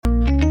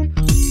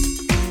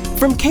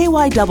From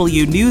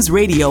KYW News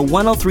Radio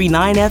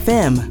 1039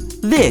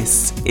 FM,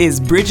 this is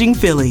Bridging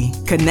Philly,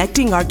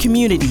 connecting our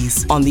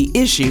communities on the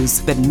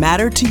issues that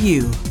matter to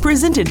you.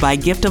 Presented by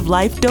Gift of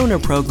Life Donor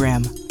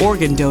Program.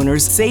 Organ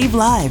donors save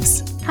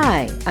lives.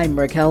 Hi, I'm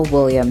Raquel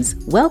Williams.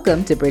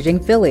 Welcome to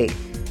Bridging Philly.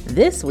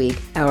 This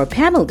week, our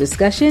panel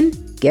discussion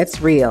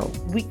gets real.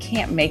 We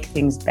can't make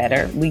things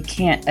better. We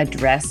can't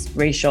address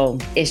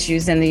racial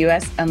issues in the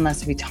U.S.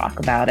 unless we talk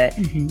about it.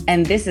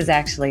 And this is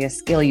actually a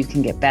skill you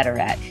can get better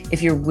at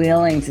if you're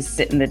willing to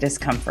sit in the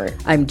discomfort.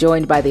 I'm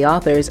joined by the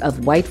authors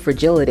of White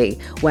Fragility,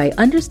 Why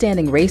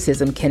Understanding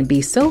Racism Can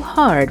Be So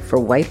Hard for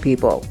White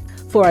People.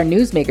 For our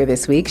newsmaker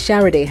this week,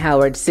 Sharaday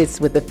Howard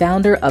sits with the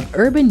founder of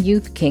Urban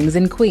Youth Kings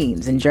and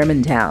Queens in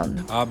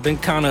Germantown. I've been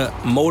kind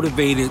of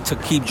motivated to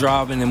keep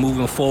driving and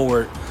moving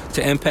forward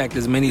to impact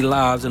as many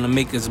lives and to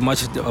make as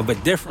much of a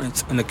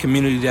difference in the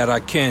community that I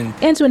can.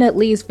 Antoinette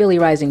Lee's Philly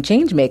Rising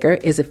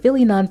Changemaker is a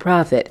Philly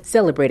nonprofit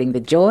celebrating the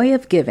joy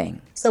of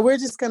giving. So we're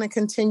just going to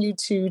continue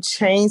to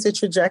change the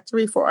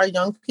trajectory for our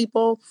young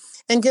people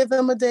and give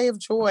them a day of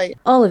joy.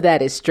 All of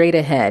that is straight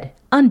ahead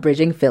on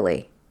Bridging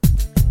Philly.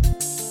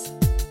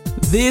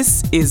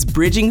 This is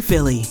Bridging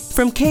Philly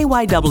from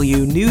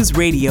KYW News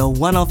Radio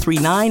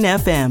 1039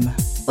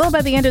 FM. Well,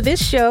 by the end of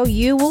this show,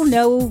 you will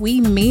know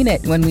we mean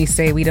it when we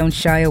say we don't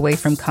shy away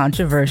from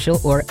controversial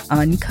or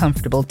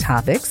uncomfortable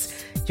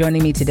topics.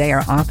 Joining me today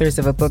are authors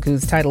of a book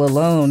whose title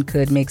alone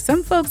could make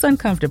some folks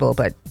uncomfortable,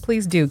 but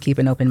please do keep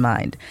an open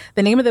mind.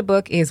 The name of the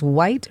book is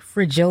White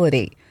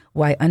Fragility,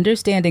 Why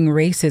Understanding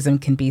Racism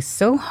Can Be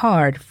So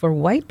Hard for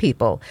White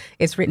People.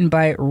 It's written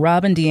by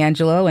Robin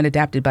DiAngelo and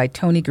adapted by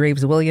Tony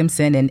Graves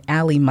Williamson and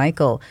Allie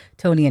Michael.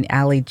 Tony and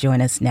Allie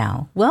join us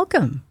now.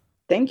 Welcome.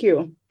 Thank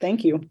you.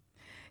 Thank you.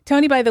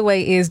 Tony, by the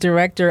way, is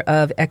Director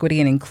of Equity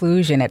and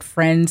Inclusion at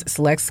Friends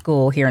Select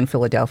School here in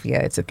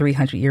Philadelphia. It's a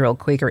 300-year-old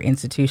Quaker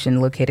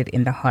institution located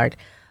in the heart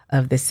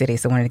of the city.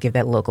 So I wanted to give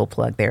that local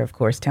plug there, of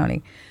course,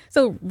 Tony.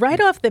 So right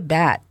off the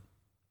bat,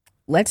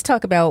 let's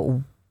talk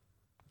about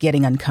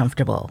getting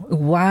uncomfortable.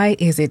 Why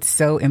is it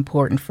so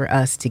important for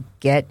us to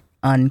get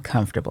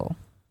uncomfortable?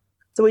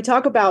 So we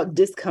talk about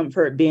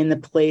discomfort being the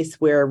place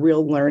where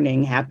real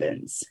learning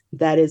happens.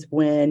 That is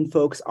when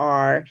folks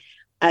are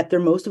at their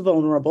most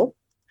vulnerable.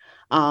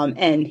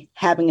 And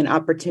having an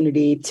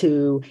opportunity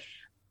to,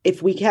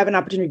 if we have an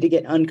opportunity to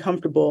get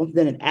uncomfortable,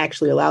 then it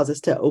actually allows us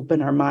to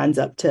open our minds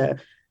up to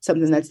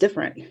something that's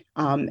different.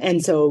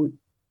 And so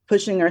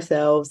pushing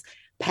ourselves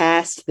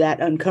past that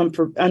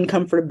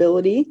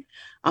uncomfortability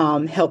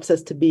helps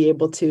us to be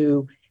able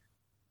to,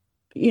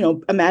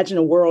 imagine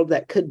a world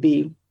that could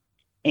be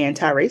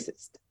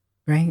anti-racist.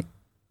 Right.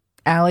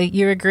 Allie,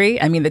 you agree?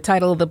 I mean, the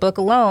title of the book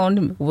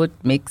alone would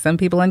make some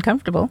people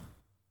uncomfortable.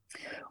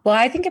 Well,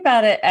 I think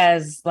about it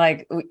as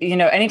like,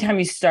 anytime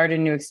you start a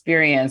new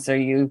experience or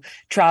you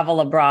travel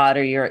abroad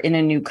or you're in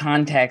a new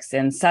context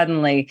and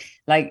suddenly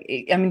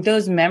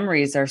those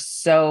memories are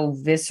so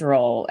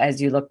visceral as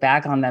you look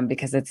back on them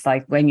because it's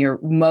like when you're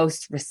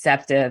most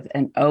receptive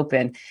and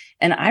open.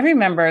 And I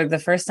remember the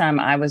first time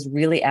I was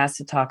really asked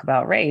to talk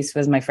about race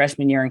was my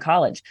freshman year in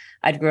college.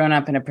 I'd grown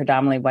up in a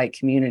predominantly white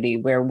community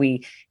where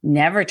we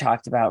never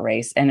talked about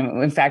race. And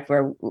in fact,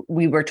 where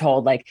we were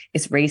told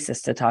it's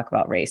racist to talk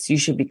about race. You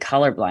should be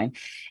colorblind.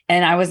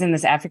 And I was in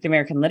this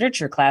African-American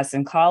literature class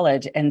in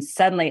college and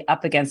suddenly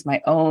up against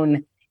my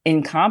own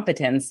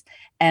incompetence.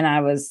 And I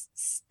was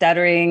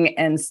stuttering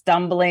and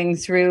stumbling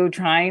through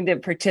trying to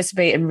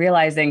participate and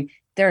realizing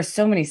there are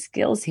so many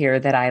skills here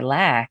that I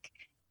lack.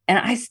 And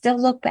I still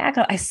look back,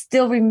 I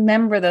still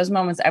remember those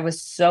moments. I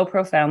was so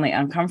profoundly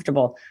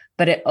uncomfortable,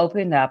 but it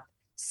opened up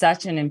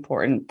such an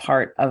important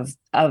part of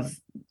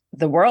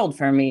the world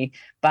for me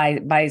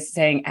by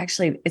saying,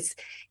 actually,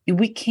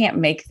 we can't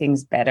make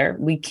things better.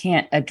 We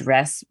can't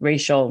address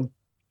racial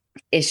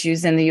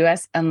issues in the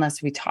U.S.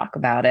 unless we talk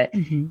about it.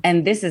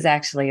 And this is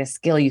actually a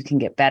skill you can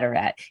get better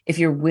at if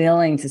you're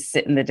willing to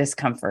sit in the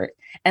discomfort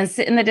and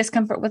sit in the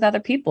discomfort with other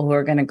people who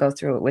are going to go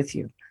through it with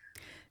you.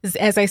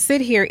 As I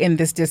sit here in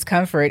this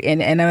discomfort,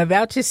 and I'm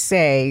about to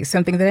say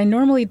something that I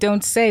normally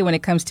don't say when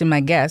it comes to my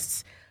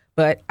guests,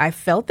 but I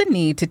felt the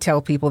need to tell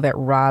people that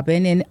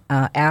Robin and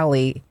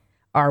Allie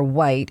are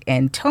white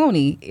and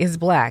Tony is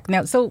black.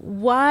 Now, so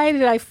why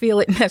did I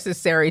feel it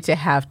necessary to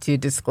have to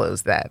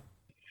disclose that?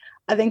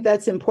 I think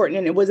that's important.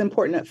 And it was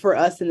important for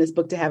us in this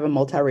book to have a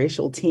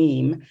multiracial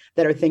team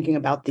that are thinking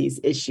about these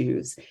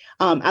issues.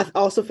 I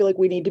also feel like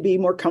we need to be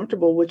more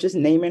comfortable with just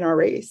naming our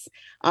race.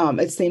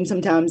 It seems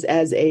sometimes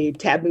as a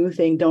taboo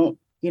thing.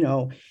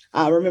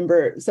 I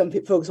remember some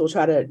folks will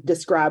try to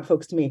describe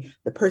folks to me,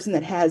 the person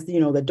that has,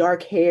 the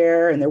dark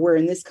hair and they're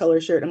wearing this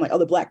color shirt. I'm like, oh,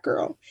 the black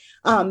girl.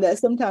 That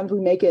sometimes we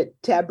make it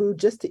taboo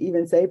just to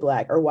even say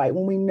black or white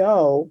when we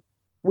know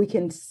we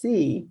can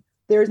see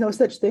there is no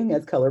such thing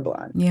as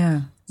colorblind.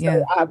 Yeah.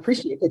 So I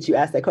appreciate that you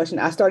asked that question.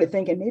 I started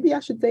thinking maybe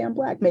I should say I'm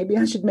black. Maybe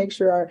I should make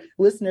sure our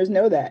listeners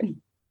know that.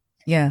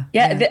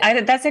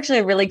 That's actually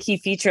a really key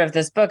feature of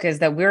this book, is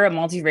that we're a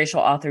multiracial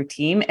author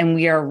team and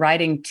we are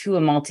writing to a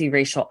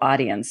multiracial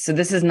audience. So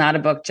this is not a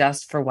book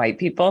just for white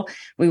people.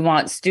 We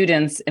want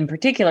students in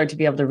particular to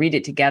be able to read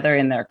it together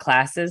in their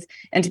classes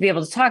and to be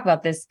able to talk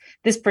about this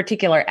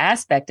particular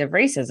aspect of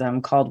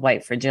racism called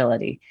white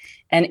fragility.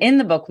 And in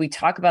the book, we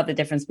talk about the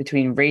difference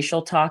between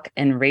racial talk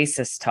and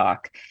racist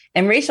talk.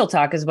 And racial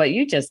talk is what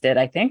you just did,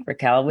 I think,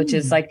 Raquel, which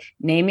is like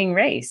naming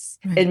race,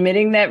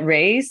 admitting that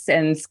race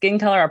and skin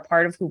color are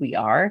part of who we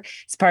are.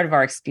 It's part of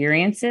our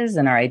experiences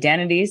and our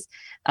identities.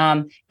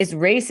 It's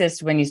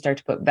racist when you start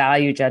to put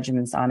value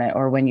judgments on it,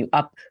 or when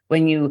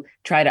you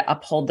try to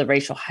uphold the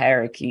racial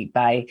hierarchy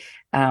by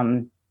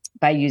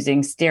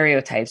using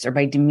stereotypes or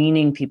by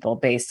demeaning people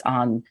based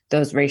on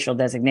those racial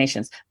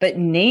designations. But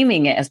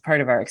naming it as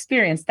part of our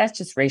experience, that's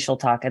just racial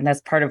talk. And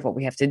that's part of what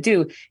we have to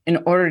do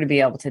in order to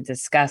be able to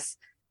discuss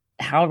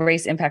how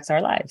race impacts our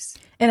lives.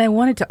 And I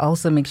wanted to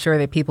also make sure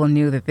that people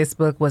knew that this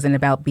book wasn't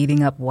about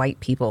beating up white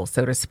people,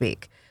 so to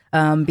speak.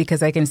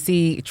 Because I can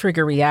see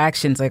trigger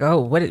reactions like, oh,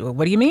 what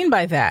do you mean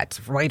by that?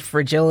 White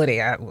fragility.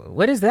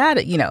 What is that?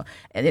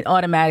 And it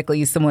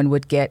automatically someone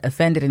would get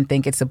offended and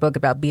think it's a book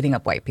about beating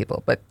up white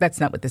people. But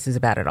that's not what this is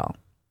about at all.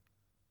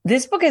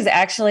 This book is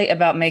actually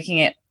about making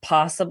it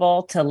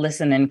possible to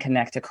listen and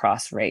connect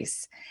across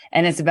race.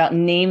 And it's about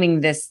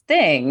naming this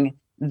thing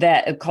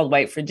that called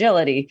white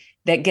fragility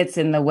that gets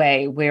in the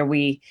way, where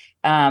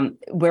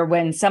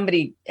when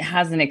somebody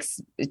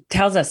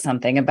tells us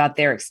something about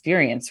their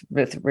experience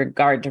with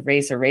regard to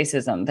race or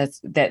racism,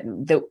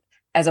 that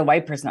as a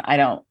white person I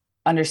don't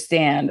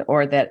understand,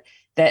 or that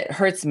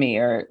hurts me,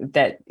 or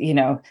that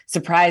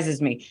surprises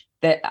me,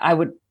 that I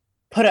would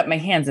put up my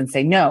hands and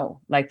say,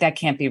 no, like that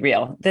can't be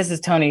real. This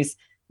is Tony's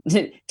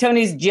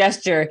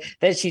gesture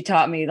that she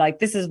taught me, like,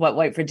 this is what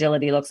white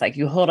fragility looks like.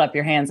 You hold up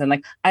your hands and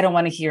like, I don't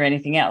want to hear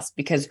anything else,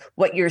 because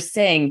what you're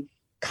saying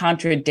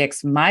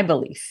contradicts my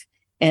belief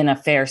in a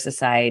fair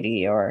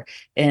society or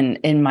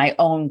in my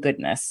own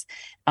goodness.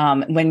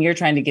 When you're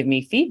trying to give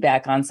me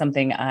feedback on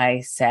something I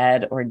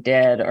said or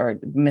did or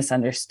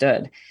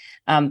misunderstood.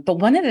 But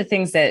one of the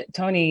things that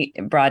Tony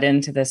brought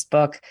into this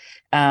book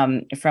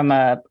from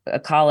a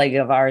colleague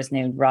of ours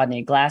named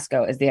Rodney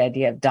Glasgow is the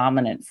idea of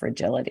dominant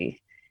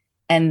fragility.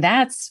 And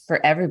that's for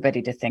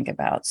everybody to think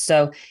about.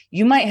 So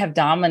you might have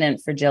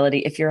dominant fragility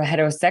if you're a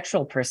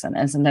heterosexual person,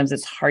 and sometimes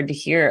it's hard to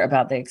hear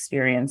about the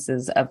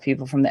experiences of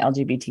people from the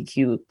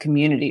LGBTQ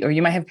community. Or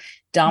you might have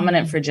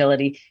dominant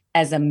fragility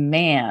as a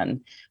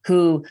man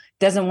who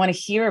doesn't want to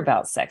hear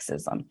about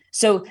sexism.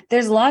 So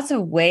there's lots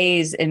of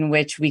ways in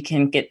which we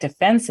can get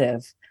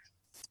defensive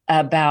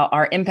about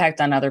our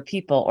impact on other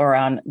people, or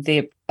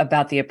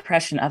about the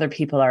oppression other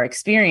people are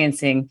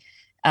experiencing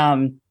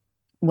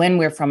when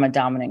we're from a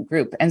dominant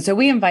group. And so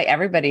we invite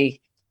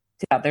everybody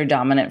to have their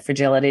dominant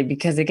fragility,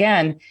 because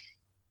again,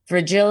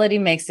 fragility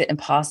makes it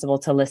impossible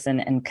to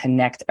listen and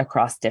connect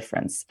across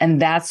difference.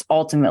 And that's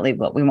ultimately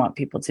what we want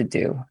people to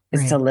do,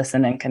 is to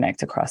listen and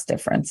connect across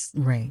difference.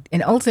 Right.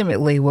 And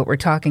ultimately what we're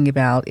talking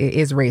about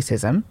is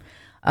racism.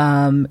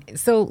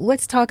 So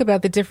let's talk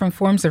about the different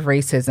forms of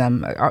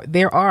racism.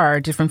 There are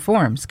different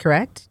forms,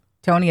 correct?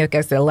 Tony, I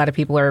guess that a lot of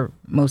people are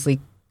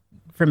mostly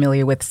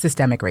familiar with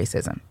systemic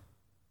racism.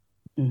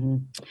 Mm-hmm.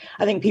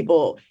 I think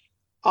people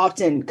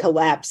often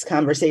collapse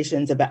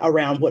conversations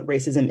around what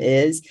racism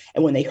is.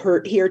 And when they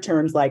hear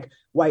terms like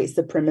white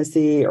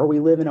supremacy, or we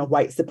live in a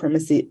white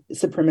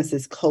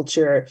supremacist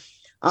culture,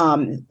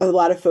 a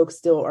lot of folks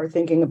still are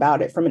thinking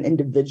about it from an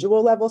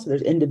individual level. So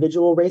there's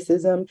individual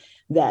racism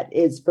that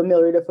is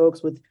familiar to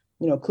folks with,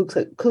 Ku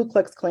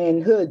Klux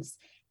Klan hoods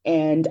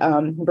and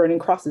burning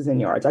crosses in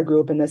yards. I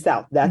grew up in the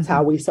South. That's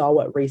how we saw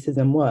what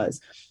racism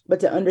was. But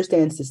to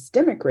understand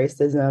systemic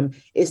racism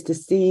is to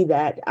see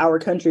that our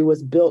country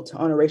was built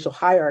on a racial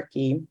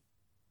hierarchy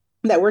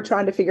that we're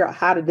trying to figure out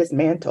how to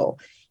dismantle.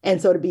 And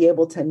so to be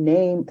able to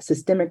name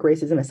systemic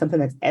racism as something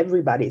that's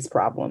everybody's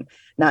problem,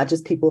 not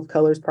just people of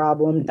color's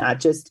problem, not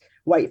just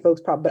white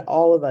folks' problem, but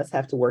all of us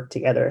have to work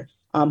together.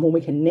 When we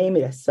can name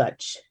it as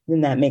such,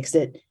 then that makes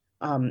it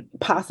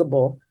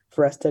possible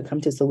for us to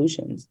come to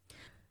solutions.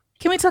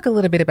 Can we talk a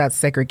little bit about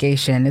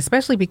segregation,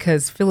 especially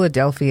because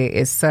Philadelphia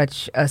is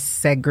such a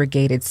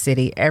segregated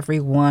city?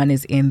 Everyone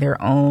is in their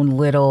own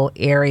little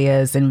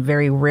areas, and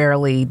very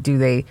rarely do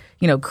they,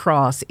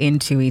 cross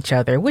into each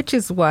other, which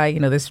is why,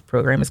 this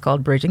program is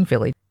called Bridging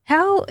Philly.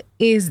 How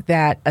is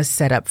that a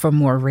setup for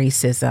more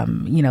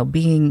racism,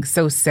 being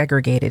so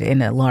segregated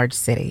in a large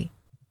city?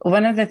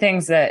 One of the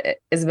things that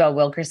Isabel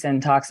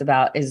Wilkerson talks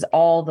about is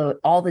all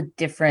the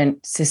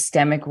different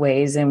systemic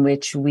ways in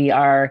which we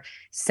are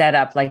set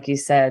up, like you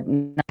said,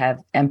 not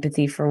have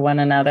empathy for one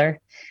another,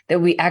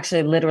 that we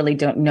actually literally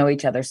don't know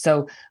each other.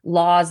 So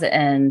laws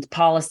and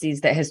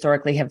policies that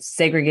historically have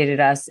segregated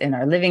us in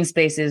our living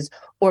spaces,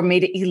 or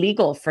made it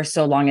illegal for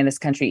so long in this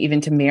country,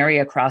 even to marry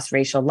across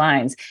racial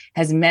lines,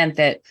 has meant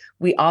that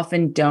we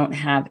often don't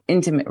have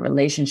intimate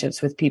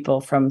relationships with people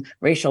from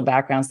racial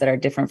backgrounds that are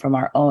different from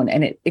our own.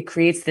 And it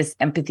creates this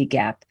empathy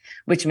gap,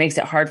 which makes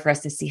it hard for us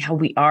to see how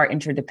we are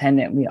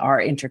interdependent, we are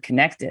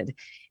interconnected.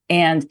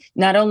 And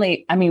not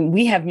only, I mean,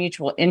 we have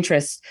mutual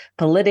interests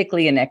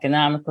politically and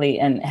economically.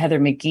 And Heather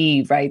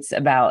McGhee writes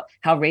about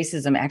how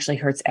racism actually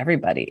hurts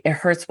everybody. It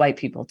hurts white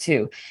people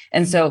too.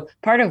 And so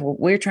part of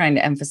what we're trying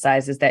to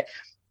emphasize is that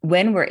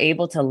when we're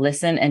able to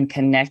listen and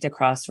connect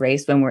across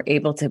race, when we're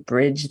able to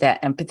bridge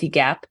that empathy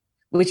gap,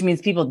 which means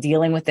people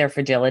dealing with their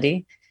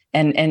fragility,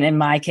 and in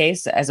my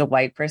case, as a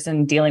white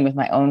person, dealing with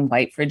my own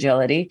white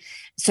fragility,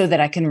 so that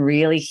I can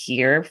really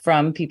hear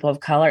from people of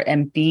color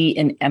and be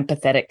in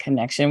empathetic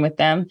connection with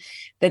them,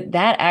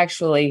 that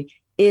actually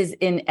is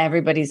in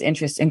everybody's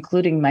interest,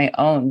 including my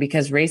own,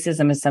 because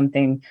racism is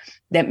something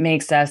that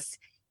makes us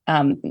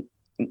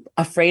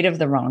afraid of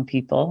the wrong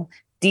people,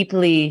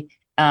 deeply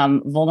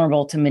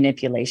vulnerable to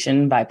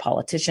manipulation by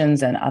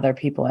politicians and other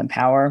people in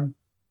power.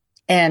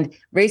 And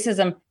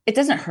racism, it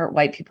doesn't hurt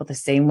white people the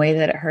same way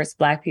that it hurts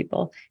Black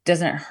people. It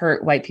doesn't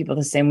hurt white people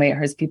the same way it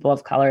hurts people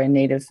of color and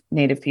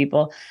Native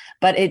people,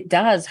 but it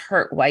does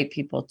hurt white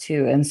people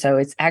too. And so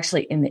it's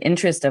actually in the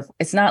interest of,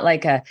 it's not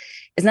like a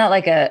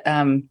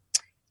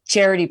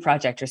charity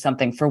project or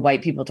something for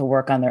white people to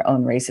work on their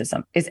own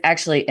racism. It's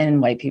actually in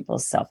white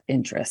people's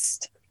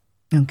self-interest.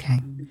 Okay.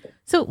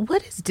 So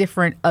what is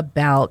different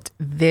about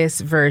this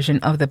version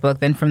of the book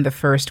than from the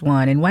first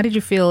one? And why did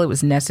you feel it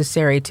was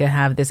necessary to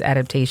have this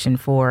adaptation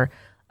for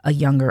a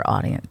younger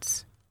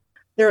audience?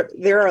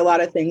 There are a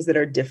lot of things that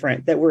are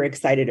different that we're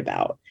excited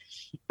about.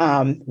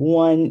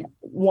 One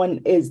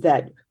is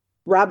that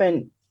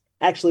Robin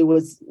actually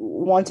was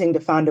wanting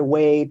to find a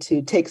way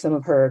to take some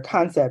of her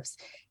concepts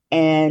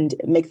and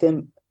make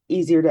them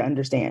easier to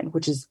understand,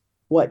 which is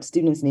what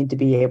students need to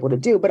be able to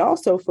do. But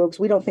also, folks,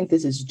 we don't think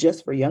this is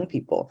just for young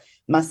people.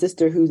 My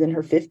sister, who's in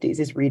her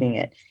 50s, is reading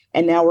it.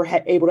 And now we're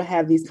able to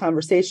have these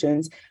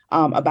conversations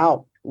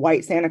about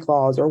white Santa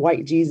Claus or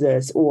white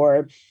Jesus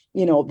or,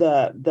 you know,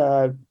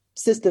 the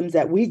systems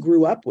that we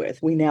grew up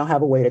with. We now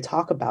have a way to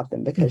talk about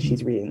them because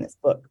she's reading this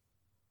book.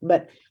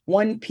 But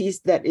one piece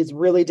that is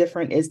really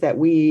different is that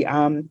we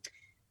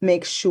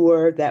make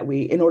sure that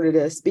we, in order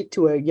to speak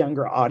to a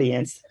younger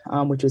audience,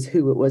 which was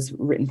who it was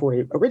written for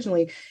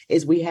originally,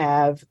 is we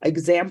have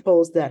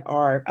examples that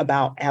are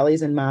about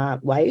Allie's and my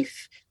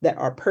life, that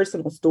are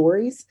personal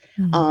stories,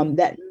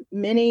 that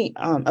many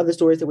of the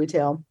stories that we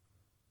tell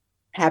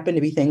happen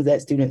to be things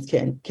that students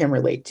can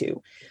relate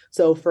to.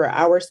 So for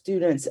our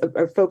students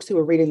or folks who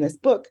are reading this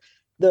book,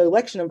 the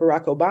election of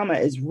Barack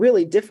Obama is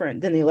really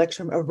different than the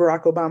election of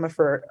Barack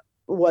Obama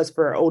was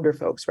for older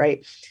folks,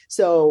 right?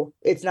 So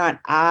it's not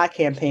I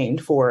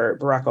campaigned for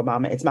Barack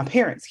Obama, it's my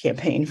parents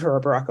campaigned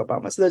for Barack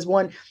Obama. So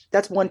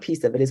that's one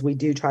piece of it, is we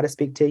do try to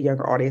speak to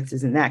younger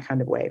audiences in that kind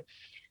of way.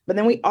 But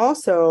then we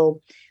also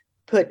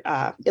put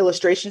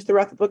illustrations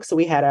throughout the book. So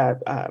we had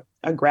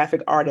a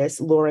graphic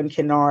artist, Lauren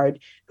Kennard,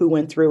 who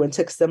went through and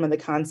took some of the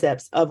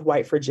concepts of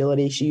white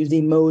fragility. She used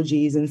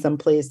emojis in some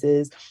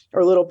places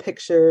or little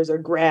pictures or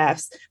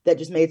graphs that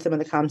just made some of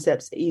the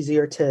concepts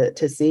easier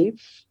to see.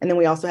 And then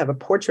we also have a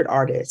portrait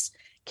artist,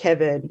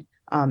 Kevin.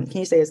 Can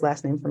you say his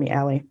last name for me,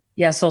 Allie?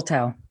 Yeah,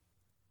 Soltow.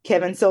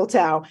 Kevin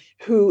Soltow,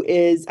 who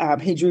is,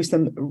 he drew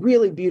some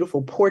really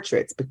beautiful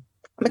portraits.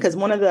 Because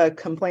one of the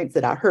complaints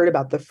that I heard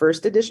about the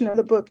first edition of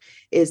the book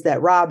is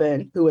that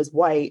Robin, who is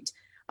white,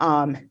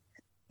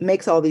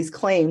 makes all these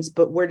claims,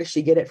 but where does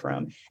she get it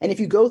from? And if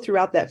you go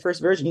throughout that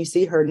first version, you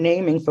see her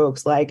naming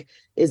folks like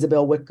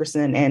Isabel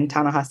Wickerson and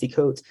Ta-Nehisi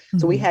Coates. Mm-hmm.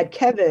 So we had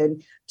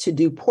Kevin to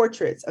do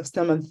portraits of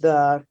some of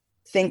the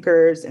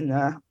thinkers and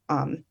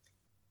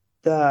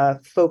the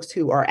folks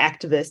who are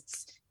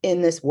activists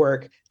in this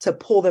work to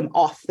pull them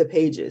off the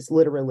pages,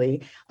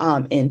 literally,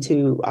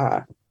 into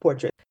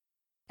portraits.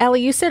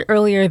 Allie, you said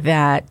earlier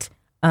that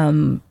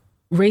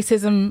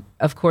racism,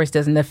 of course,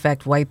 doesn't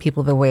affect white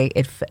people the way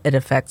it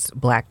affects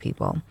Black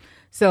people.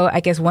 So I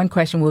guess one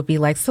question would be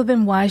like, so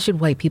then why should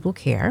white people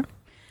care?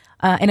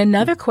 And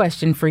another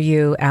question for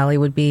you, Allie,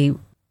 would be,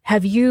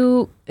 have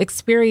you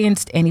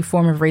experienced any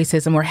form of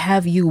racism or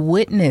have you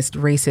witnessed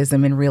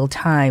racism in real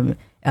time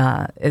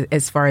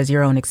as far as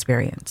your own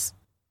experience?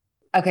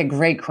 Okay,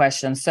 great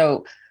question.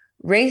 So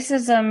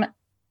racism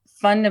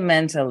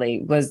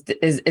fundamentally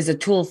is a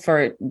tool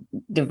for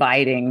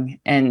dividing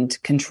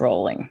and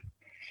controlling.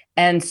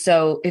 And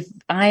so if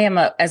I am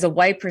as a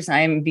white person, I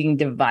am being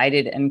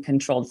divided and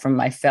controlled from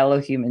my fellow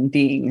human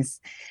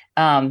beings.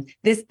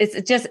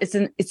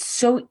 It's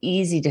so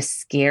easy to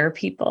scare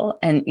people.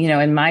 And, you know,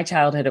 in my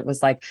childhood, it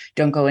was like,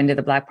 don't go into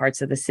the Black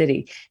parts of the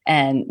city.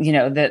 And, you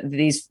know,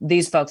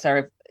 these folks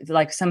are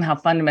like somehow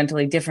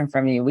fundamentally different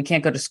from you. We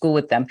can't go to school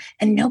with them.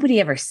 And nobody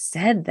ever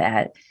said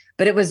that,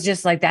 but it was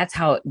just like, that's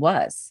how it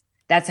was.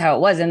 That's how it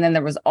was. And then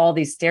there was all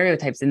these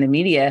stereotypes in the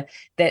media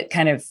that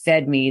kind of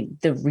fed me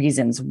the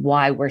reasons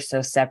why we're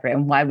so separate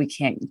and why we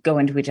can't go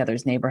into each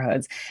other's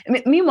neighborhoods. I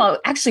mean, meanwhile,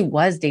 it actually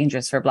was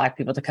dangerous for Black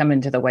people to come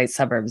into the white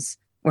suburbs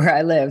where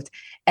I lived.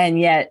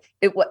 And yet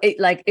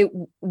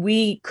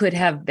we could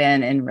have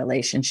been in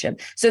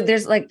relationship. So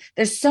there's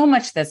so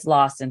much that's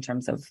lost in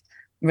terms of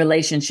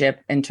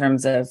relationship, in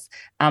terms of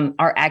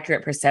our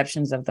accurate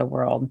perceptions of the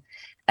world.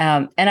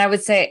 And I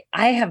would say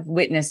I have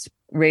witnessed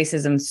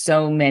racism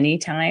so many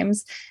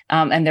times,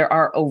 and there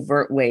are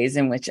overt ways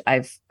in which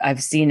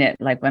I've seen it,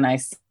 like when I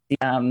see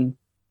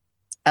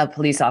a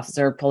police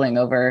officer pulling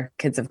over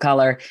kids of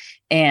color,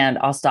 and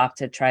I'll stop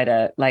to try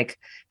to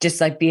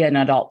just be an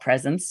adult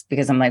presence,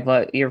 because I'm like,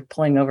 well, you're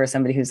pulling over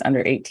somebody who's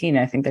under 18.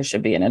 I think there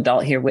should be an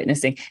adult here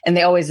witnessing. And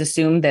they always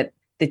assume that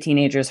the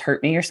teenagers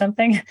hurt me or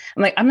something.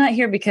 I'm like, I'm not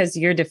here because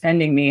you're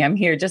defending me. I'm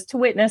here just to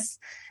witness.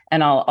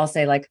 And I'll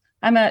say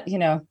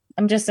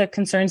I'm just a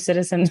concerned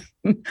citizen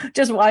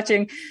just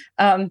watching.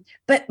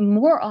 But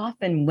more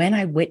often when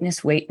I witness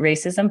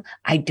racism,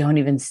 I don't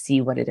even see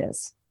what it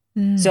is.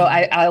 So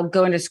I'll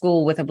go into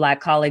school with a Black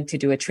colleague to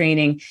do a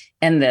training,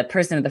 and the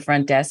person at the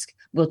front desk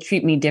will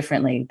treat me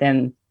differently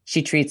than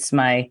she treats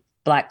my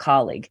Black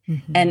colleague.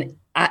 Mm-hmm. And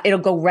it'll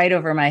go right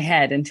over my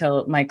head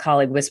until my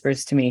colleague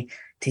whispers to me,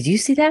 "Did you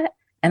see that?"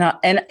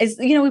 And it's,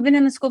 we've been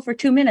in the school for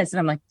 2 minutes, and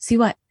I'm like, "See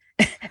what?"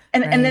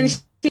 and then she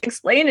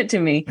explained it to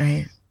me.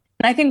 Right.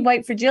 And I think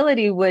white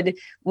fragility would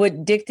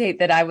dictate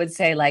that I would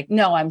say,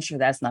 no, I'm sure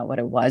that's not what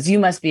it was. You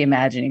must be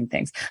imagining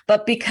things.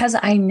 But because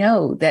I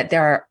know that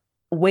there are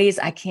ways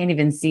I can't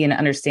even see and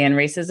understand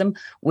racism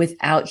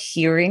without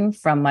hearing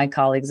from my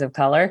colleagues of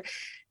color,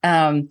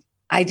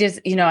 I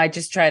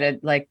just try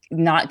to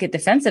not get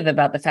defensive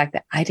about the fact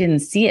that I didn't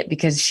see it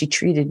because she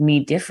treated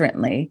me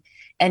differently,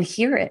 and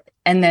hear it,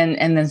 and then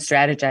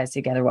strategize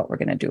together what we're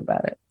going to do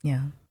about it.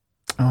 Yeah.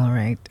 All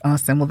right.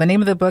 Awesome. Well, the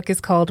name of the book is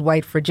called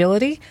White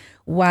Fragility: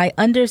 Why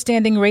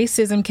Understanding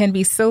Racism Can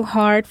Be So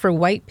Hard for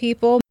White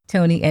People.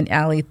 Tony and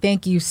Allie,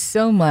 thank you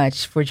so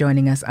much for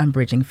joining us on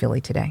Bridging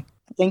Philly today.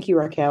 Thank you,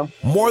 Raquel.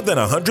 More than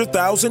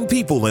 100,000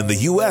 people in the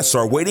U.S.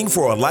 are waiting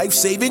for a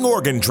life-saving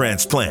organ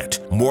transplant.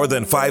 More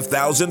than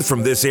 5,000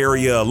 from this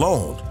area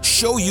alone.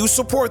 Show you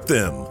support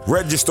them.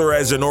 Register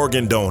as an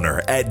organ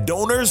donor at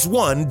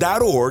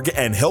donorsone.org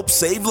and help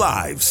save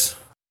lives.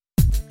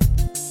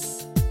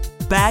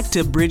 Back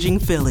to Bridging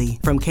Philly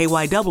from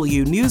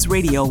KYW News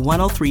Radio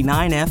 103.9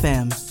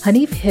 FM.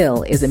 Hanif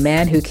Hill is a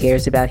man who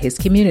cares about his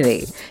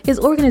community. His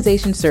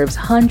organization serves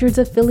hundreds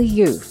of Philly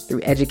youth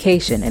through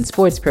education and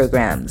sports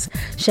programs.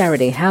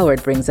 Sharaday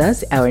Howard brings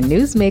us our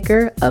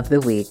Newsmaker of the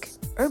Week.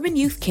 Urban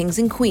Youth Kings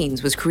and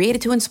Queens was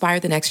created to inspire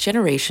the next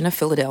generation of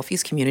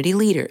Philadelphia's community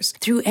leaders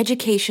through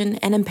education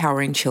and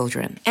empowering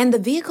children. And the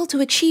vehicle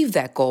to achieve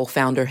that goal,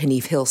 founder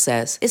Hanif Hill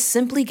says, is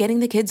simply getting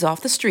the kids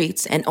off the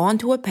streets and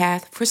onto a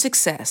path for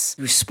success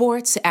through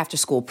sports,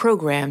 after-school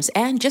programs,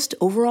 and just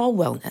overall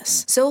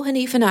wellness. So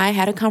Hanif and I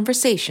had a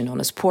conversation on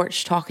his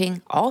porch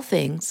talking all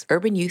things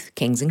Urban Youth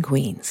Kings and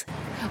Queens.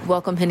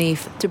 Welcome,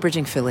 Hanif, to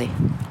Bridging Philly.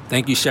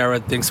 Thank you,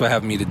 Shara. Thanks for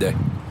having me today.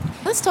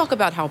 Let's talk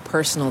about how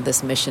personal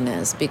this mission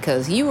is,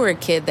 because you were a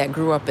kid that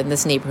grew up in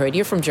this neighborhood.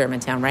 You're from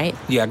Germantown, right?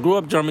 Yeah, I grew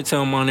up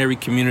Germantown, Mount Airy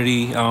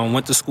community.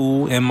 Went to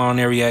school in Mount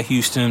Airy at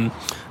Houston.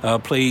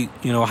 Played,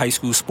 high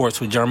school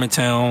sports with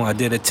Germantown. I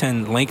did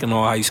attend Lincoln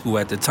High School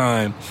at the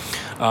time.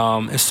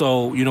 And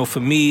so, for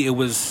me, it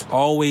was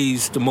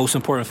always the most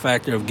important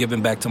factor of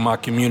giving back to my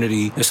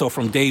community. And so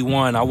from day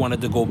one, I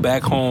wanted to go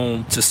back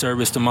home to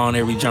service the Mount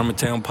Airy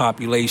Germantown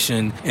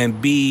population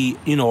and be,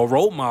 a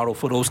role model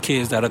for those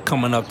kids that are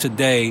coming up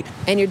today.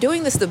 And you're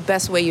doing this the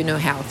best way you know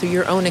how, through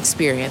your own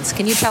experience.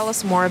 Can you tell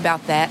us more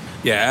about that?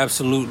 Yeah,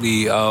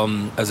 absolutely.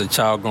 As a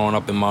child growing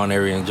up in Mount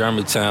Airy and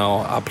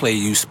Germantown, I played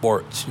youth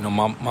sports.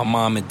 My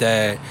mom and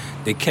dad,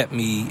 they kept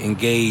me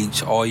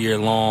engaged all year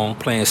long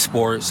playing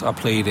sports. I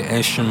played an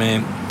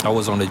instrument. I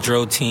was on the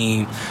drill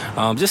team,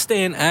 just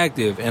staying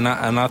active. And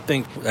I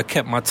think I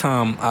kept my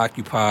time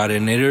occupied,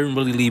 and it didn't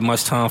really leave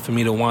much time for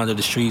me to wander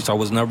the streets. I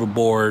was never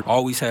bored,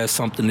 always had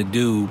something to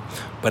do.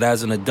 But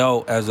as an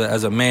adult, as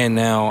a man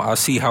now, I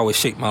see how it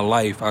shaped my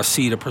life. I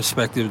see the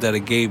perspective that it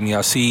gave me.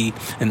 I see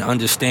and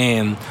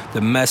understand the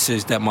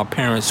message that my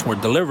parents were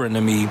delivering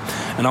to me.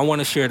 And I want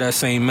to share that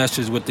same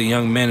message with the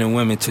young men and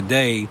women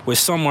today, where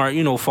some are,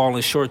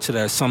 falling short to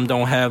that. Some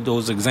don't have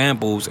those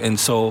examples. And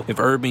so if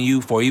urban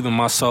youth, or even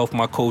myself,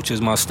 my coaches,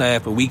 my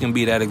staff, if we can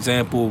be that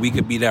example, we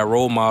could be that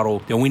role model,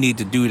 then we need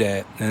to do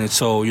that. And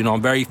so,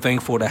 I'm very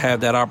thankful to have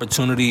that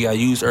opportunity. I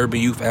use urban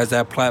youth as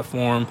that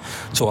platform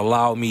to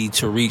allow me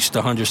to reach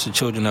the hundreds of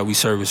children that we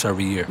service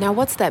every year. Now,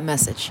 what's that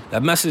message?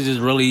 That message is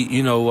really,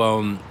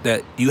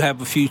 that you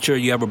have a future,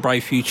 you have a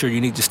bright future, you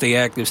need to stay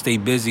active, stay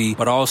busy,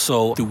 but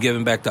also through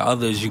giving back to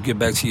others, you give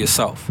back to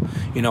yourself.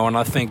 And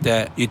I think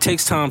that it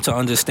takes time to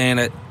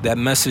understand that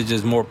message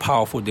is more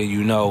powerful than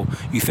you know.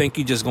 You think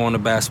you're just going to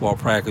basketball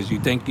practice, you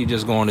think you're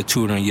just going to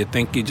tutoring, you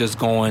think you're just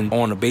going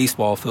on a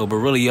baseball field, but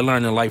really you're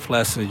learning life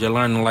lessons, you're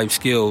learning life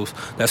skills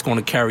that's going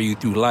to carry you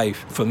through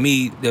life. For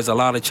me, there's a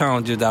lot of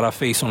challenges that I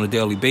face on a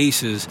daily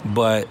basis,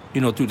 but,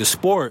 through the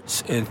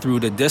sports and through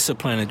the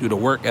discipline and through the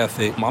work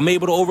ethic, I'm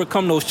able to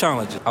overcome those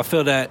challenges. I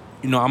feel that,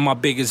 I'm my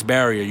biggest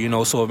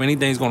barrier, so if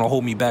anything's going to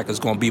hold me back, it's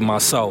going to be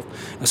myself.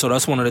 And so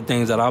that's one of the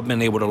things that I've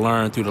been able to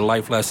learn through the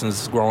life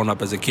lessons growing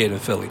up as a kid in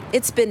Philly.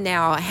 It's been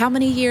now how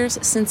many years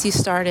since you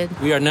started?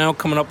 We are now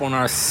coming up on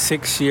our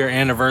 6-year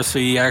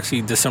anniversary.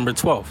 Actually, December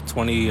 12th,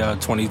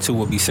 2022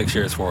 will be 6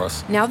 years for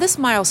us. Now, this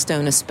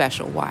milestone is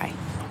special. Why?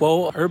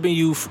 Well, Urban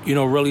Youth,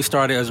 really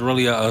started as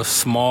really a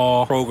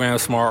small program,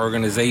 small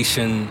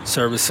organization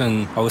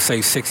servicing, I would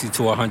say, 60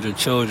 to 100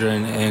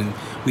 children. And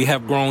we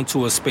have grown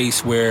to a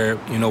space where,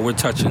 we're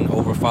touching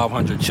over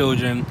 500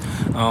 children.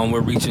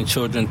 We're reaching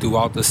children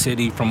throughout the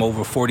city from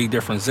over 40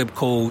 different zip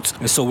codes.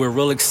 And so we're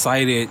real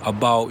excited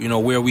about,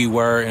 where we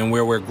were and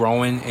where we're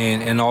growing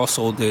and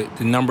also the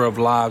number of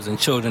lives and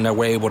children that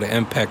we're able to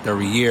impact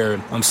every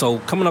year. So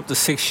coming up to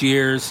 6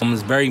 years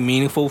is very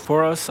meaningful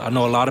for us. I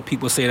know a lot of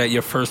people say that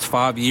your first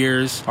 5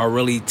 years are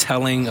really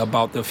telling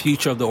about the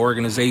future of the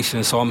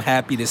organization. So I'm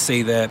happy to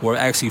say that we're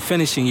actually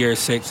finishing year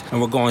 6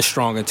 and we're going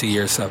strong into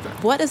year 7.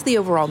 What is the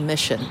overall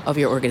mission of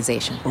your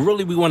organization? Well,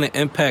 really, we want to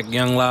impact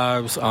young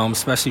lives,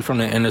 especially from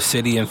the inner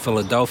city in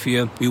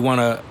Philadelphia. We want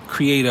to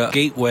create a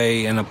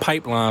gateway and a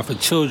pipeline for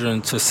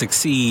children to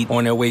succeed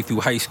on their way through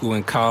high school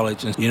and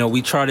college. And,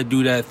 we try to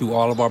do that through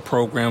all of our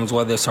programs,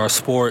 whether it's our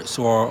sports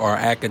or our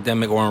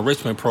academic or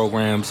enrichment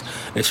programs.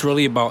 It's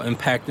really about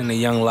impacting the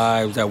young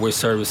lives that we're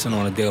servicing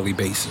on a daily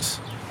basis.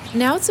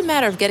 Now it's a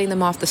matter of getting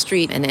them off the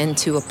street and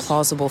into a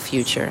plausible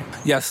future.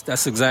 Yes,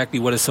 that's exactly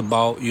what it's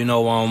about.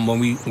 When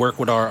we work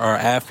with our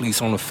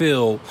athletes on the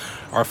field,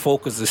 our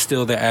focus is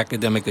still their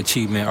academic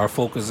achievement. Our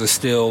focus is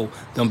still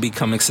them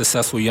becoming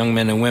successful young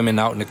men and women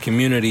out in the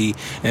community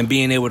and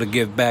being able to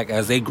give back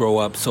as they grow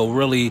up. So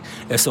really,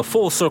 it's a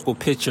full circle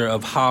picture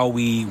of how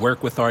we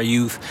work with our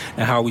youth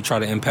and how we try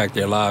to impact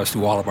their lives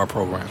through all of our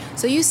programs.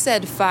 So you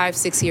said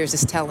 5-6 years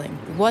is telling.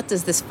 What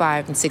does this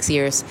 5 and 6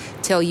 years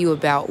tell you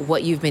about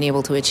what you've been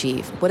able to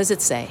achieve? What does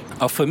it say?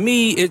 For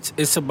me,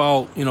 it's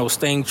about,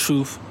 staying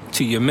true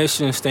to your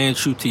mission, staying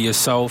true to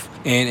yourself,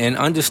 and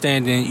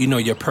understanding,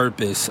 your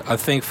purpose. I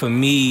think for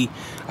me,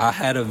 I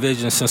had a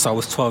vision since I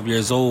was 12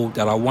 years old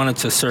that I wanted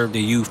to serve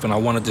the youth and I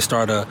wanted to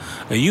start a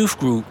youth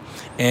group.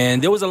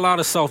 And there was a lot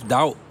of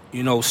self-doubt,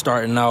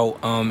 starting out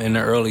in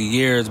the early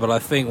years. But I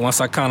think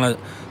once I kind of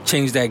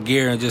changed that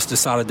gear and just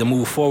decided to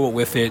move forward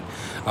with it,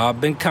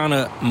 I've been kind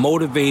of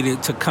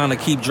motivated to kind of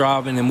keep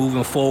driving and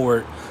moving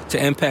forward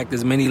to impact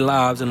as many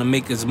lives and to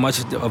make as much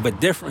of a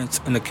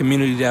difference in the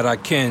community that I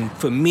can.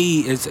 For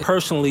me, it's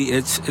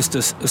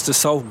the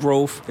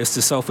self-growth, it's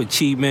the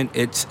self-achievement,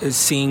 it's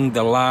seeing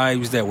the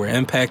lives that we're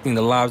impacting,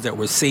 the lives that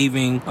we're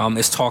saving.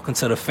 It's talking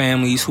to the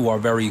families who are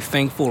very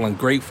thankful and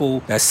grateful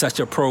that such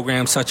a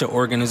program, such an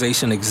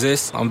organization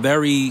exists. I'm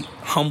very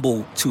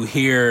humbled to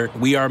hear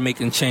we are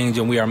making change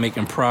and we are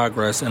making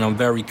progress, and I'm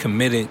very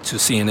committed to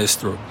seeing this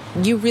through.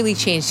 You really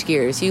changed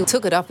gears. You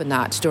took it up a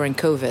notch during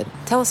COVID.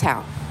 Tell us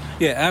how.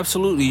 Yeah,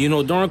 absolutely.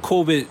 During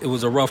COVID, it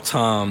was a rough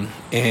time,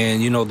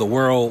 and, the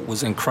world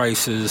was in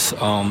crisis.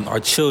 Our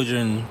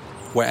children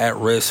were at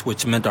risk,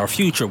 which meant our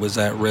future was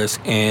at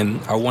risk.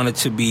 And I wanted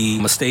to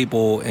be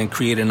stable and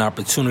create an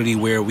opportunity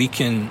where we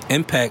can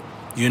impact,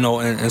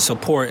 and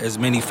support as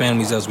many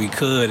families as we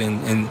could.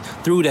 And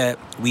through that,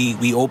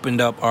 we opened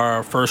up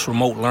our first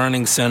remote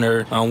learning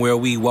center where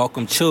we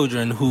welcomed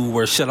children who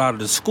were shut out of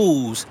the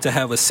schools to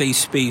have a safe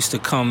space to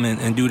come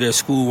and do their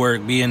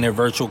schoolwork, be in their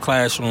virtual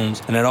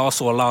classrooms. And it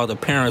also allowed the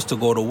parents to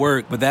go to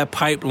work. But that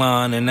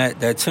pipeline and that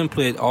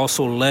template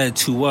also led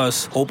to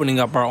us opening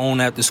up our own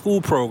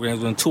after-school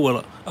programs in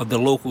 2 of the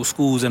local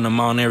schools in the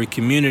Mount Airy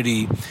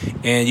community.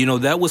 And,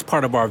 that was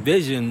part of our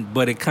vision,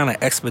 but it kind of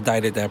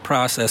expedited that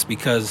process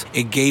because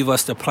it gave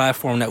us the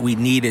platform that we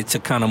needed to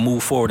kind of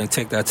move forward and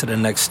take that to the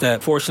next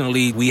step.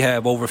 Fortunately, we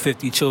have over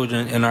 50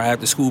 children in our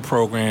after-school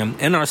program.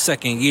 In our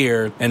second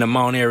year in the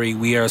Mount Airy,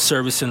 we are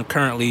servicing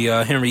currently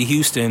Henry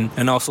Houston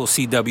and also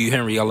C.W.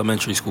 Henry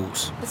Elementary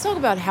Schools. Let's talk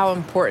about how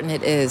important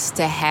it is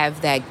to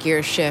have that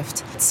gear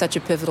shift at such a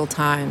pivotal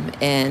time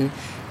in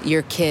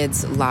your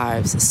kids'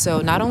 lives. So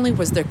not only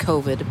was there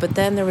COVID, but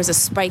then there was a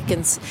spike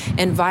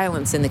in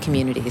violence in the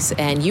communities.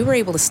 And you were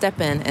able to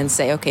step in and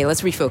say, okay,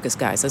 let's refocus,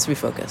 guys. Let's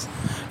refocus.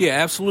 Yeah,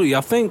 absolutely.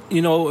 I think,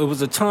 it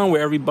was a time where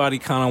everybody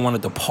kind of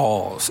wanted to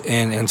pause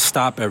and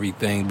stop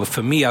everything. But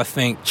for me, I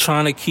think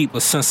trying to keep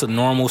a sense of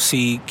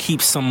normalcy,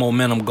 keep some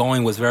momentum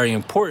going was very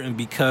important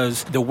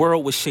because the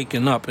world was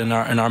shaken up and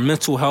our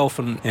mental health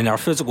and our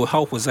physical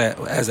health was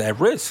at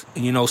risk.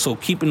 So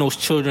keeping those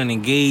children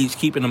engaged,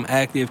 keeping them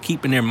active,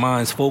 keeping their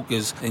minds focused.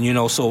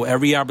 And, so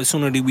every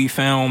opportunity we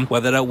found,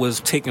 whether that was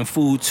taking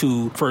food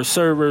to first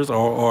servers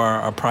or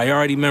our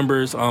priority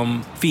members,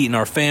 feeding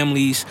our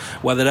families,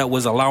 whether that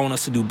was allowing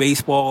us to do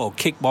baseball or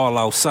kickball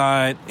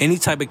outside, any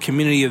type of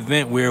community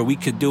event where we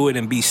could do it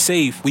and be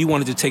safe, we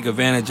wanted to take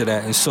advantage of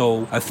that. And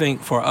so I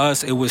think for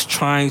us, it was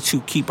trying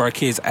to keep our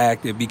kids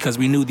active because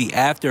we knew the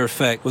after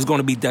effect was going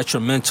to be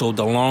detrimental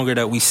the longer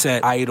that we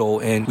sat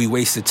idle and we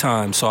wasted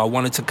time. So I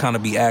wanted to kind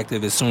of be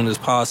active as soon as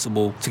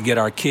possible to get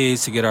our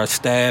kids, to get our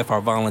staff,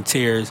 our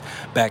volunteers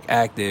back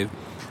active.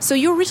 So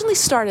you originally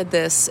started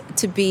this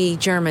to be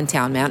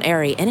Germantown, Mount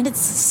Airy, and it's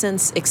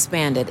since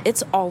expanded.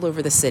 It's all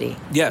over the city.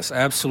 Yes,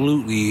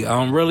 absolutely.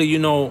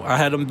 Really, I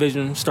had a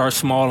vision, start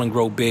small and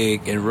grow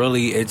big. And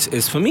really,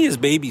 it's for me, it's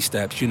baby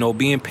steps,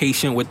 being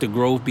patient with the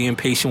growth, being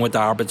patient with the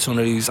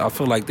opportunities. I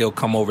feel like they'll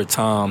come over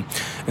time.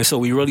 And so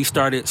we really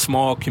started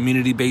small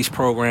community-based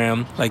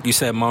program, like you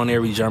said, Mount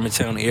Airy,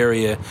 Germantown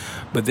area.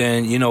 But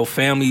then,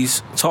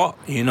 families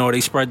talk, they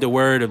spread the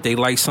word. If they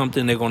like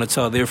something, they're going to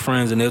tell their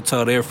friends and they'll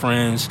tell their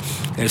friends.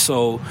 And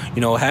so,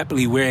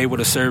 happily, we're able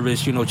to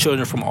service,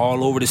 children from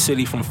all over the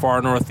city, from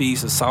far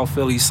northeast to South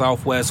Philly,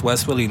 Southwest,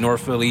 West Philly,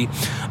 North Philly,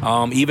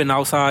 even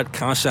outside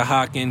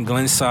Conshohocken,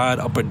 Glenside,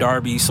 Upper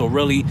Darby. So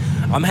really,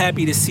 I'm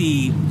happy to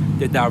see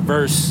the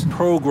diverse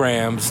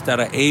programs that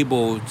are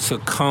able to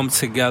come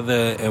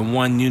together in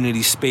one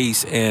unity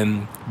space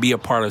and be a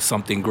part of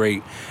something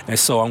great. And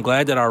so I'm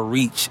glad that our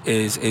reach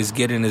is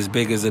getting as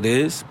big as it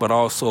is, but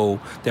also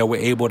that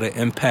we're able to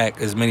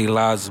impact as many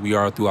lives as we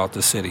are throughout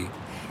the city.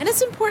 And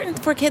it's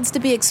important for kids to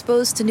be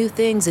exposed to new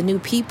things and new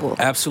people.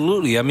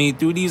 Absolutely. I mean,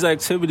 through these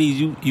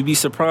activities, you'd be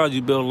surprised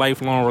you build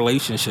lifelong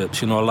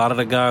relationships. A lot of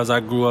the guys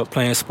I grew up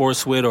playing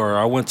sports with or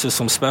I went to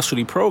some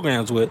specialty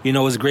programs with,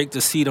 it's great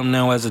to see them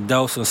now as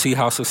adults and see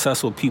how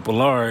successful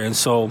people are. And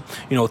so,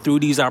 through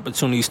these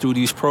opportunities, through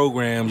these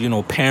programs,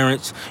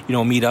 parents,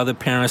 meet other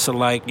parents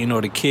alike,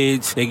 the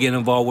kids, they get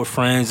involved with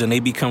friends and they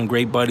become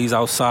great buddies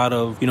outside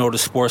of, the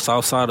sports,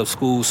 outside of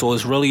school. So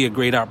it's really a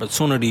great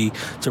opportunity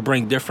to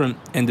bring different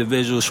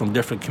individuals from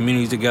different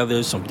communities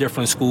together, some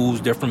different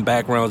schools, different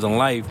backgrounds in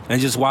life, and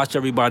just watch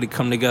everybody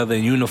come together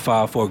and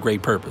unify for a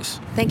great purpose.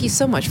 Thank you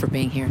so much for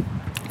being here.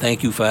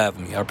 Thank you for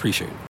having me. I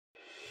appreciate it.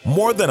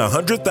 More than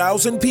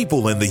 100,000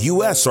 people in the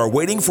U.S. are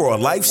waiting for a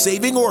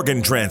life-saving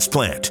organ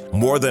transplant.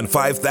 More than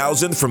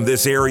 5,000 from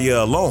this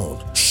area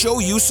alone. Show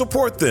you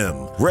support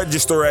them.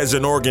 Register as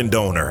an organ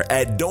donor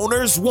at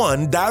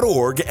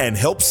donors1.org and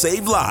help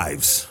save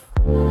lives.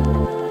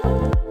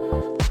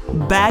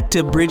 Back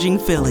to Bridging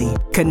Philly,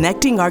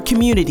 connecting our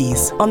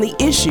communities on the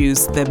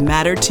issues that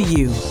matter to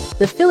you.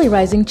 The Philly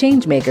Rising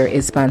Changemaker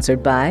is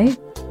sponsored by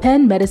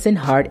Penn Medicine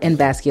Heart and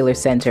Vascular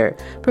Center,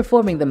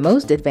 performing the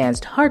most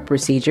advanced heart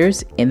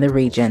procedures in the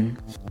region.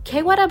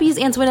 KYW's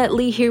Antoinette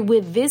Lee here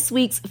with this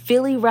week's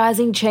Philly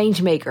Rising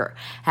Changemaker.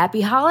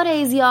 Happy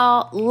holidays,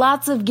 y'all.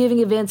 Lots of giving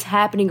events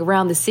happening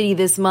around the city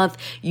this month.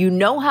 You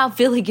know how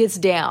Philly gets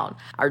down.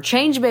 Our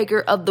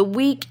Changemaker of the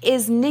week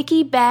is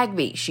Nikki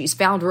Bagby. She's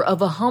founder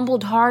of A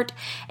Humbled Heart,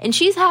 and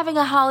she's having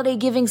a holiday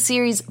giving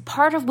series,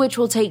 part of which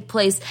will take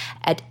place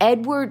at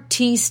Edward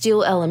T.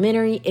 Steele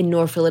Elementary in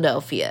North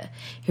Philadelphia.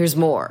 Here's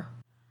more.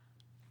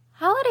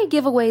 Holiday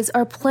giveaways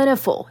are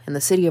plentiful in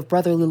the city of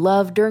brotherly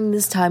love during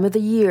this time of the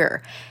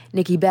year.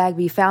 Nikki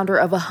Bagby, founder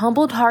of A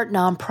Humbled Heart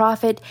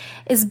nonprofit,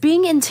 is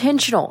being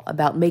intentional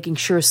about making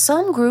sure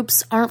some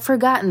groups aren't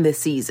forgotten this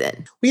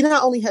season. We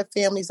not only have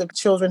families of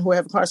children who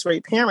have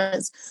incarcerated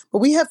parents, but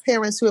we have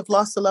parents who have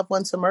lost a loved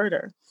one to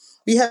murder.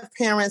 We have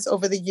parents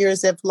over the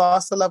years that have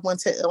lost a loved one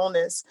to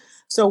illness.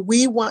 So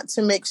we want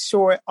to make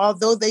sure,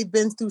 although they've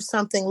been through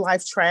something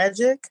life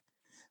tragic,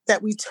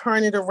 that we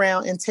turn it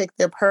around and take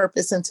their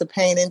purpose into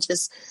pain and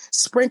just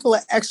sprinkle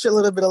an extra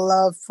little bit of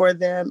love for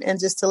them and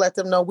just to let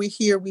them know we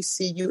hear, we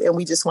see you, and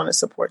we just want to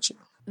support you.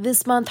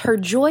 This month, her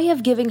Joy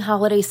of Giving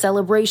holiday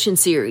celebration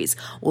series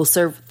will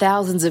serve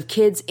thousands of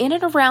kids in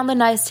and around the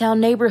Nicetown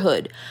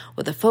neighborhood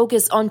with a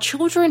focus on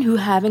children who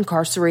have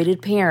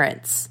incarcerated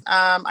parents.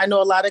 I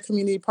know a lot of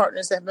community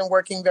partners have been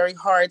working very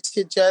hard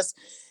to just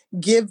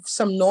give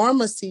some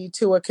normalcy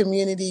to a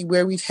community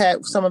where we've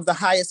had some of the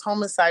highest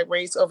homicide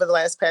rates over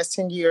the past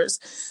 10 years.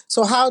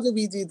 So how do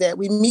we do that?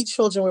 We meet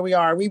children where we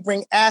are. We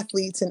bring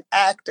athletes and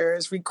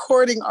actors,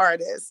 recording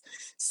artists,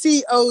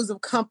 CEOs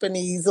of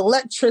companies,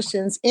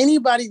 electricians,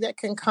 anybody that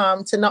can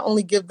come to not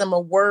only give them a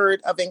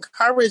word of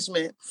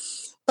encouragement,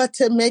 but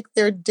to make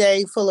their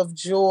day full of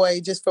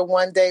joy just for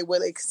one day where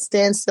they can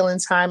stand still in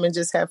time and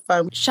just have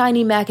fun.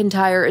 Shiny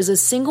McIntyre is a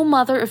single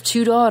mother of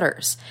two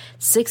daughters,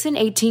 6 and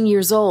 18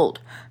 years old.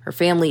 Her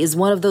family is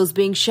one of those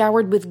being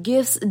showered with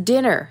gifts,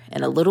 dinner,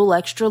 and a little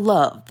extra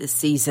love this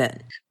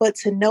season. But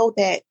to know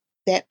that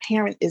that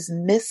parent is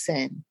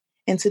missing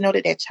and to know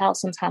that that child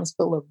sometimes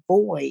feel a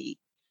void,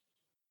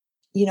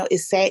 it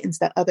saddens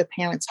the other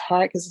parent's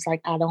heart because it's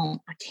like, I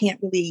can't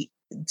really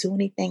do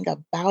anything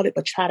about it,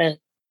 but try to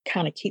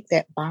kind of keep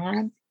that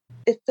bond.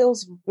 It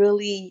feels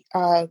really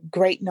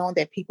great knowing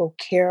that people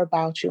care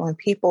about you and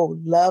people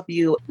love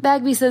you.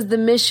 Bagby says the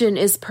mission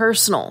is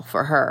personal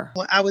for her.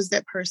 Well, I was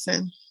that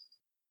person.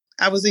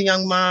 I was a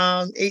young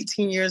mom,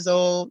 18 years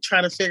old,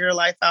 trying to figure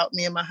life out,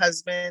 me and my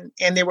husband.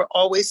 And there were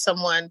always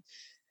someone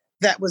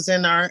that was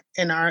in our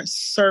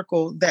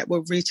circle that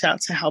would reach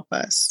out to help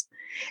us.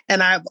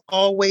 And I've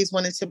always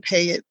wanted to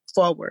pay it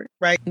forward,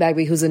 right?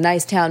 Bagby, who's a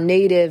Nicetown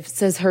native,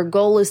 says her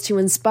goal is to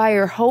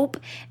inspire hope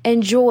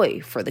and joy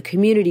for the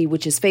community,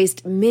 which has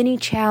faced many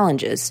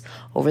challenges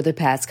over the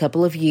past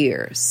couple of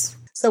years.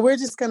 So we're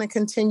just going to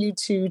continue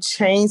to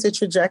change the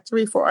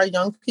trajectory for our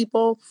young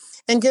people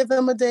and give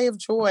them a day of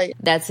joy.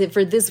 That's it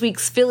for this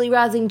week's Philly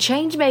Rising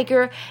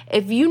Changemaker.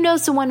 If you know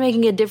someone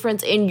making a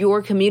difference in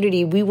your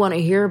community, we want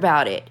to hear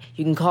about it.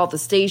 You can call the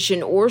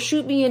station or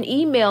shoot me an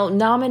email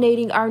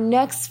nominating our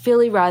next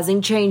Philly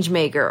Rising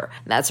Changemaker.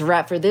 That's a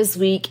wrap for this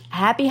week.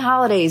 Happy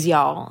holidays,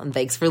 y'all, and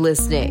thanks for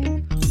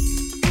listening.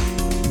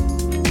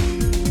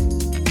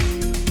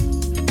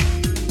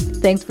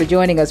 Thanks for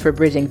joining us for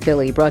Bridging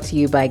Philly, brought to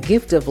you by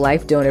Gift of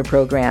Life Donor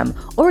Program.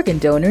 Organ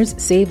donors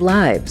save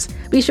lives.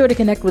 Be sure to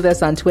connect with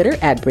us on Twitter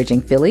at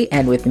Bridging Philly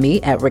and with me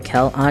at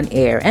Raquel On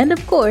Air. And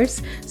of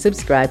course,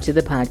 subscribe to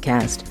the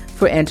podcast.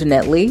 For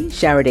Antoinette Lee,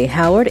 Sharaday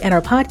Howard, and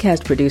our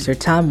podcast producer,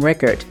 Tom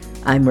Rickert,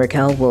 I'm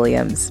Raquel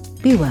Williams.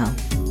 Be well.